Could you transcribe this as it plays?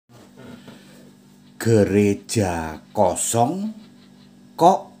Gereja kosong,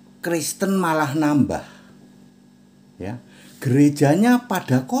 kok Kristen malah nambah. Ya, gerejanya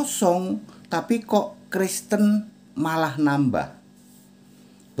pada kosong, tapi kok Kristen malah nambah.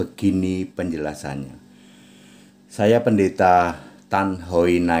 Begini penjelasannya. Saya pendeta Tan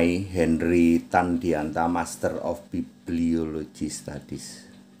Hoi Nai Henry Tandianta, Master of Bibliology Studies.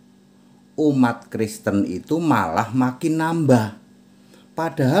 Umat Kristen itu malah makin nambah.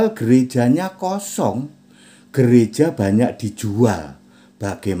 Padahal gerejanya kosong, gereja banyak dijual.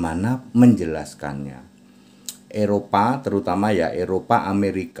 Bagaimana menjelaskannya? Eropa, terutama ya Eropa,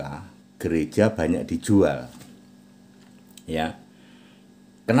 Amerika, gereja banyak dijual. Ya,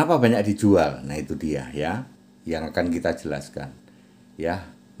 kenapa banyak dijual? Nah itu dia ya, yang akan kita jelaskan. Ya,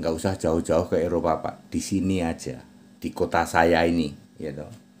 nggak usah jauh-jauh ke Eropa Pak, di sini aja, di kota saya ini, gitu.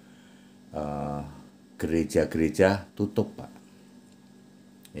 Gereja-gereja tutup Pak.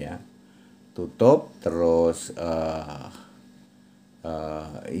 Ya, tutup terus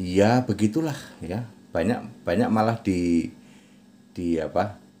ya begitulah ya, banyak malah di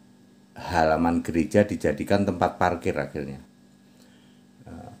halaman gereja dijadikan tempat parkir akhirnya.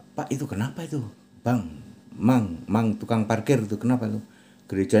 Pak itu kenapa itu Bang, Mang tukang parkir itu kenapa itu,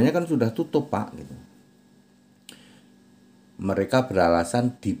 gerejanya kan sudah tutup Pak gitu. Mereka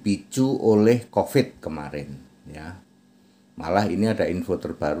beralasan dipicu oleh COVID kemarin ya. Malah ini ada info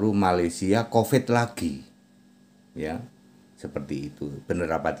terbaru, Malaysia COVID lagi. Ya, seperti itu.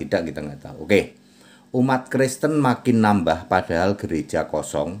 Benar apa tidak kita nggak tahu. Oke, umat Kristen makin nambah padahal gereja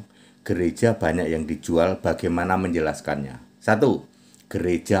kosong. Gereja banyak yang dijual, bagaimana menjelaskannya? 1.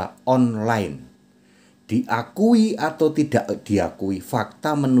 Gereja online. Diakui atau tidak diakui,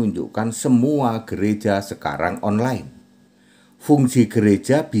 fakta menunjukkan semua gereja sekarang online. Fungsi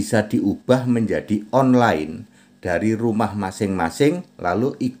gereja bisa diubah menjadi online dari rumah masing-masing,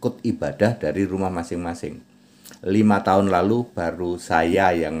 lalu ikut ibadah dari rumah masing-masing. 5 tahun lalu baru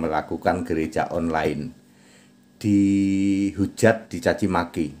saya yang melakukan gereja online. Dihujat, dicaci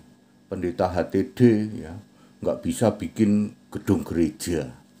maki. Pendeta HTD ya, nggak bisa bikin gedung gereja.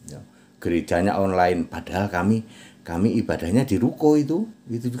 Ya. Gerejanya online, padahal kami ibadahnya di ruko itu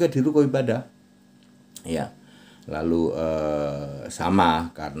juga di ruko ibadah. Ya. Lalu sama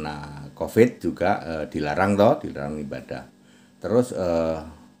karena COVID juga dilarang ibadah. Terus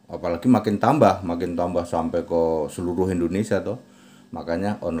apalagi makin tambah sampai ke seluruh Indonesia toh.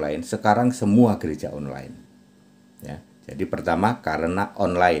 Makanya online. Sekarang semua gereja online. Ya. Jadi pertama karena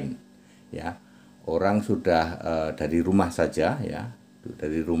online. Ya. Orang sudah dari rumah saja ya,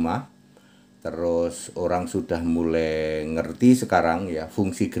 dari rumah. Terus orang sudah mulai ngerti sekarang ya,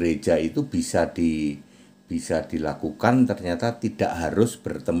 fungsi gereja itu bisa dilakukan, ternyata tidak harus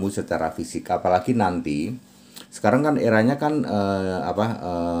bertemu secara fisik. Apalagi nanti sekarang kan eranya kan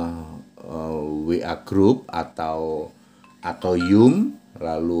WA group atau Zoom,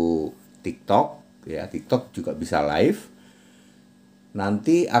 lalu TikTok ya, TikTok juga bisa live.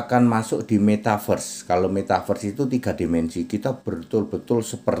 Nanti akan masuk di metaverse. Kalau metaverse itu 3 dimensi, kita betul-betul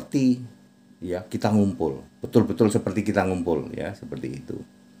seperti ya kita ngumpul, betul-betul seperti kita ngumpul ya, seperti itu.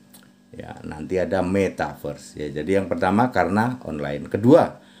 Ya, nanti ada metaverse ya. Jadi yang pertama karena online.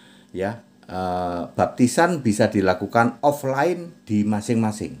 Kedua, ya, baptisan bisa dilakukan offline di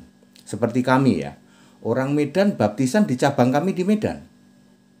masing-masing. Seperti kami ya. Orang Medan baptisan di cabang kami di Medan.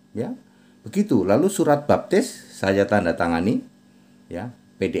 Ya. Begitu. Lalu surat baptis saya tanda tangani ya,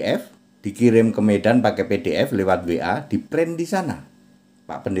 PDF dikirim ke Medan pakai PDF lewat WA, di-print di sana.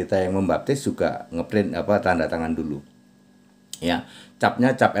 Pak pendeta yang membaptis juga ngeprint tanda tangan dulu. Ya,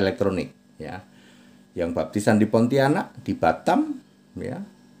 capnya cap elektronik ya. Yang baptisan di Pontianak, di Batam ya,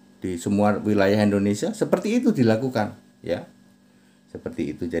 di semua wilayah Indonesia seperti itu dilakukan ya.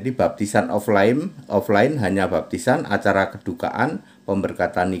 Seperti itu. Jadi baptisan offline hanya baptisan, acara kedukaan,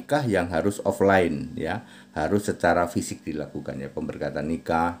 pemberkatan nikah yang harus offline ya. Harus secara fisik dilakukan ya, pemberkatan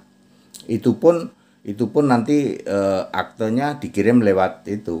nikah. Itu pun nanti aktenya dikirim lewat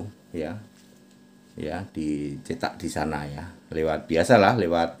itu ya. Ya, dicetak di sana ya, lewat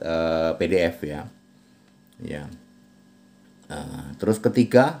PDF ya. Ya. Terus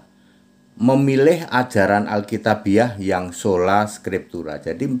ketiga, memilih ajaran Alkitabiah yang sola scriptura.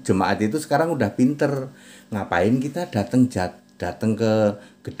 Jadi jemaat itu sekarang udah pinter. Ngapain kita datang ke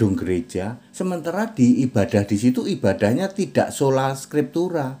gedung gereja, sementara di ibadah di situ ibadahnya tidak sola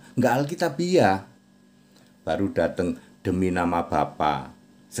scriptura, nggak Alkitabiah. Baru datang demi nama Bapa.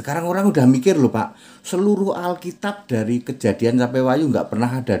 Sekarang orang udah mikir loh Pak, seluruh Alkitab dari Kejadian sampai Wahyu nggak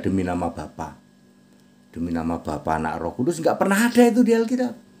pernah ada demi nama Bapa. Demi nama Bapa, Anak, Roh Kudus nggak pernah ada itu di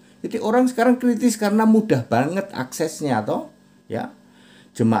Alkitab. Jadi orang sekarang kritis karena mudah banget aksesnya toh, ya.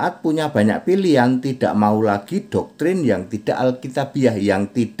 Jemaat punya banyak pilihan, tidak mau lagi doktrin yang tidak alkitabiah, yang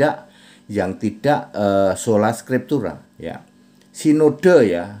tidak sola scriptura, ya.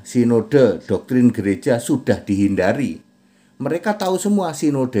 Sinode doktrin gereja sudah dihindari. Mereka tahu semua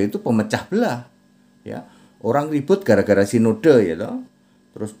sinode itu pemecah belah, ya. Orang ribut gara-gara sinode, ya toh.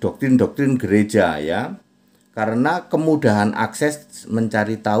 Terus doktrin-doktrin gereja, ya. Karena kemudahan akses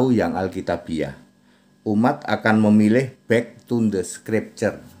mencari tahu yang alkitabiah, umat akan memilih back to the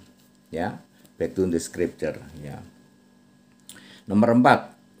scripture, ya, back to the scripture, ya. Nomor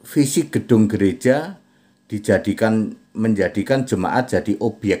 4, visi gedung gereja menjadikan jemaat jadi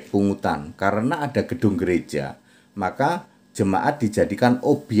objek pungutan. Karena ada gedung gereja, maka jemaat dijadikan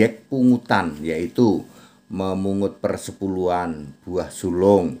objek pungutan, yaitu memungut persepuluhan, buah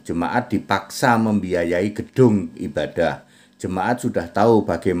sulung. Jemaat dipaksa membiayai gedung ibadah. Jemaat sudah tahu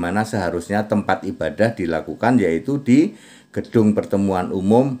bagaimana seharusnya tempat ibadah dilakukan, yaitu di gedung pertemuan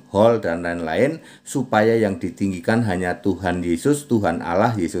umum, hall, dan lain-lain, supaya yang ditinggikan hanya Tuhan Yesus, Tuhan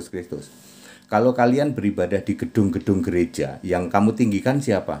Allah, Yesus Kristus. Kalau kalian beribadah di gedung-gedung gereja, yang kamu tinggikan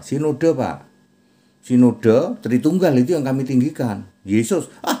siapa? Sinode, Pak. Sinode Tritunggal itu yang kami tinggikan.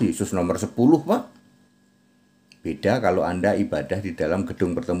 Yesus, Yesus nomor 10, Pak. Beda kalau Anda ibadah di dalam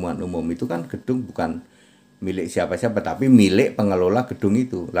gedung pertemuan umum, itu kan gedung bukan milik siapa-siapa, tapi milik pengelola gedung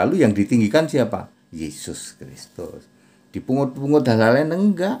itu. Lalu yang ditinggikan siapa? Yesus Kristus. Dipungut-pungut hal lain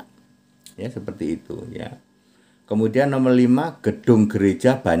enggak. Ya, seperti itu, ya. Kemudian nomor 5, gedung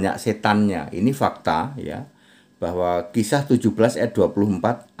gereja banyak setannya. Ini fakta, ya, bahwa Kisah 17 ayat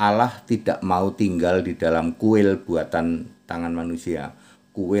 24, Allah tidak mau tinggal di dalam kuil buatan tangan manusia.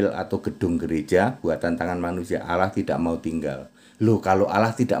 Kuil atau gedung gereja buatan tangan manusia, Allah tidak mau tinggal. Loh, kalau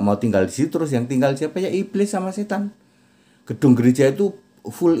Allah tidak mau tinggal di situ, terus yang tinggal siapa? Ya iblis sama setan. Gedung gereja itu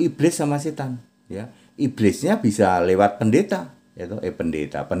full iblis sama setan, ya. Iblisnya bisa lewat pendeta, yaitu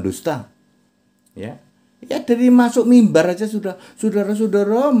pendusta, ya. Ya, dari masuk mimbar aja sudah,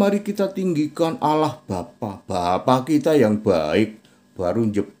 saudara-saudara, mari kita tinggikan Allah Bapa kita yang baik. Baru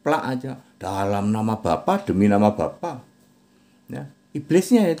jeplak aja dalam nama Bapa, demi nama Bapa, ya.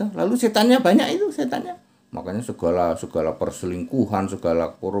 Iblisnya itu, lalu setannya banyak itu setannya. Makanya segala perselingkuhan,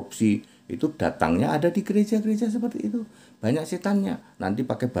 segala korupsi itu datangnya ada di gereja-gereja seperti itu. Banyak setannya. Nanti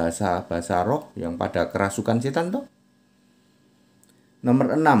pakai bahasa roh yang pada kerasukan setan toh.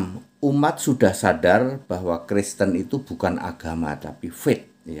 Nomor 6, umat sudah sadar bahwa Kristen itu bukan agama tapi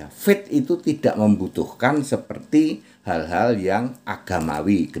faith, ya. Faith itu tidak membutuhkan seperti hal-hal yang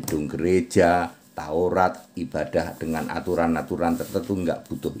agamawi, gedung gereja, Taurat, ibadah dengan aturan-aturan tertentu, enggak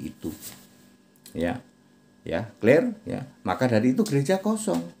butuh itu. Ya. Ya, clear, ya. Maka dari itu gereja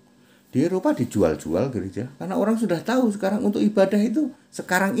kosong. Di Eropa dijual-jual gereja karena orang sudah tahu sekarang untuk ibadah itu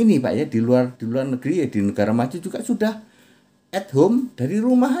sekarang ini, Pak, ya, di luar negeri, ya, di negara maju juga sudah at home, dari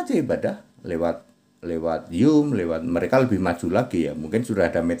rumah aja ibadah, lewat Zoom, mereka lebih maju lagi, ya. Mungkin sudah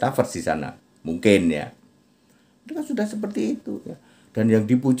ada metaverse di sana. Mungkin, ya. Itu kan sudah seperti itu, ya. Dan yang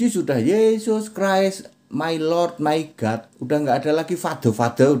dipuji sudah Yesus Christ, my Lord, my God. Udah nggak ada lagi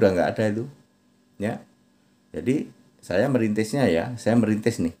Father, udah nggak ada itu. Ya. Jadi saya merintis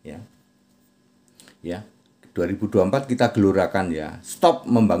nih, ya. Ya. 2024 kita gelorakan, ya. Stop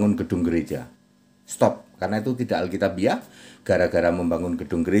membangun gedung gereja. Stop, karena itu tidak alkitabiah. Gara-gara membangun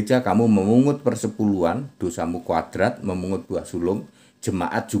gedung gereja, kamu memungut persepuluhan, dosamu kuadrat, memungut buah sulung,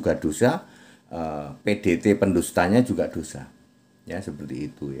 jemaat juga dosa, PDT pendustanya juga dosa. Ya, seperti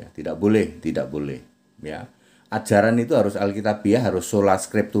itu, ya. Tidak boleh, ya. Ajaran itu harus alkitabiah, harus sola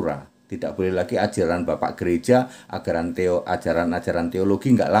scriptura. Tidak boleh lagi ajaran Bapak gereja, ajaran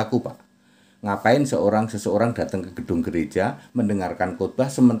teologi nggak laku, Pak. Ngapain seseorang datang ke gedung gereja mendengarkan khotbah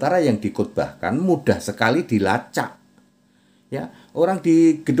sementara yang dikhotbahkan mudah sekali dilacak. Ya, orang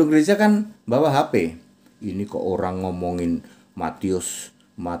di gedung gereja kan bawa HP. Ini kok orang ngomongin Matius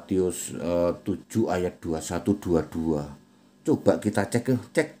 7 ayat 21-22. Coba kita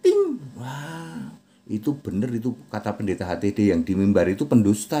cek ting. Wah, itu bener, itu kata pendeta HTD yang di mimbar itu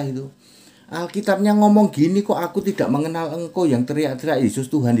pendusta itu. Alkitabnya ngomong gini kok aku tidak mengenal engkau, yang teriak-teriak Yesus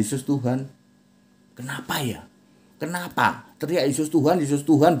Tuhan, Yesus Tuhan. Kenapa ya? Kenapa? Teriak Yesus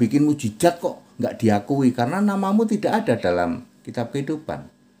Tuhan bikin mujizat kok nggak diakui, karena namamu tidak ada dalam kitab kehidupan.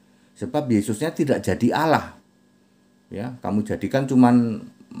 Sebab Yesusnya tidak jadi Allah. Ya, kamu jadikan cuman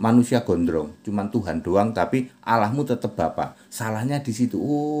manusia gondrong, cuman Tuhan doang, tapi Allahmu tetap Bapa. Salahnya di situ.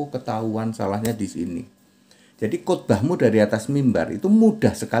 Oh, ketahuan salahnya di sini. Jadi khotbahmu dari atas mimbar itu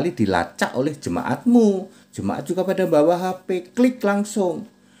mudah sekali dilacak oleh jemaatmu. Jemaat juga pada bawa HP, klik langsung.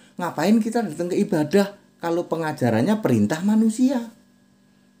 Ngapain kita datang ke ibadah kalau pengajarannya perintah manusia?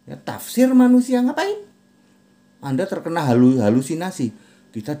 Ya, tafsir manusia, ngapain? Anda terkena halusinasi.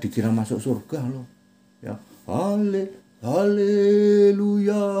 kita dikira masuk surga loh. Ya,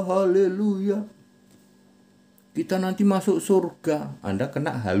 haleluya, haleluya. Kita nanti masuk surga. Anda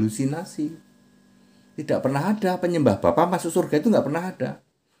kena halusinasi. Tidak pernah ada penyembah Bapa masuk surga, itu nggak pernah ada.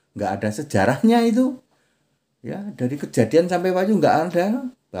 Nggak ada sejarahnya itu. Ya, dari Kejadian sampai Wahyu nggak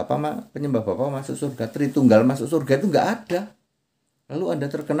ada. Penyembah Bapa masuk surga, Tritunggal masuk surga, itu nggak ada. Lalu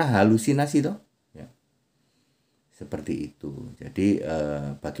Anda terkena halusinasi toh. Ya. Seperti itu. Jadi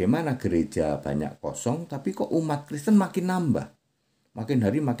bagaimana gereja banyak kosong, tapi kok umat Kristen makin nambah. Makin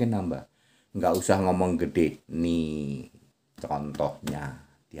hari makin nambah. Nggak usah ngomong gede. Nih contohnya,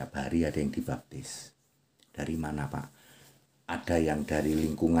 tiap hari ada yang dibaptis. Dari mana, Pak? Ada yang dari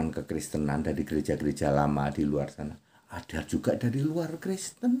lingkungan kekristenan, dari gereja-gereja lama di luar sana. Ada juga dari luar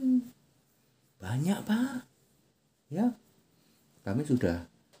Kristen. Banyak, Pak. Ya. Kami sudah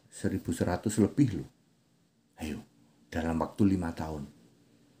 1.100 lebih loh. Ayo, dalam waktu 5 tahun.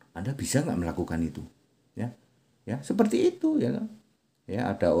 Anda bisa nggak melakukan itu? Ya, ya seperti itu ya. Ya,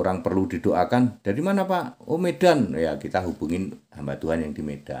 ada orang perlu didoakan. Dari mana, Pak? Oh, Medan. Ya, kita hubungin hamba Tuhan yang di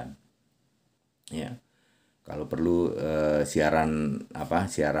Medan. Ya. Kalau perlu siaran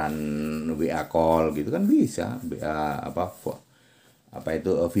WA call gitu kan bisa.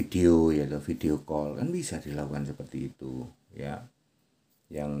 Video ya, video call kan bisa dilakukan seperti itu, ya.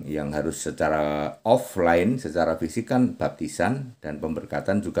 Yang harus secara offline, secara fisik kan baptisan dan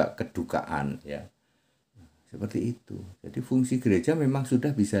pemberkatan juga kedukaan, ya. Seperti itu. Jadi fungsi gereja memang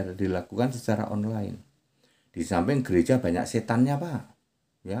sudah bisa dilakukan secara online. Di samping gereja banyak setannya, Pak.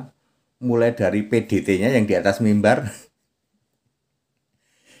 Ya. Mulai dari PDT-nya yang di atas mimbar.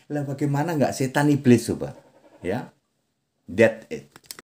 Lah bagaimana nggak setan iblis, coba? Ya. That it.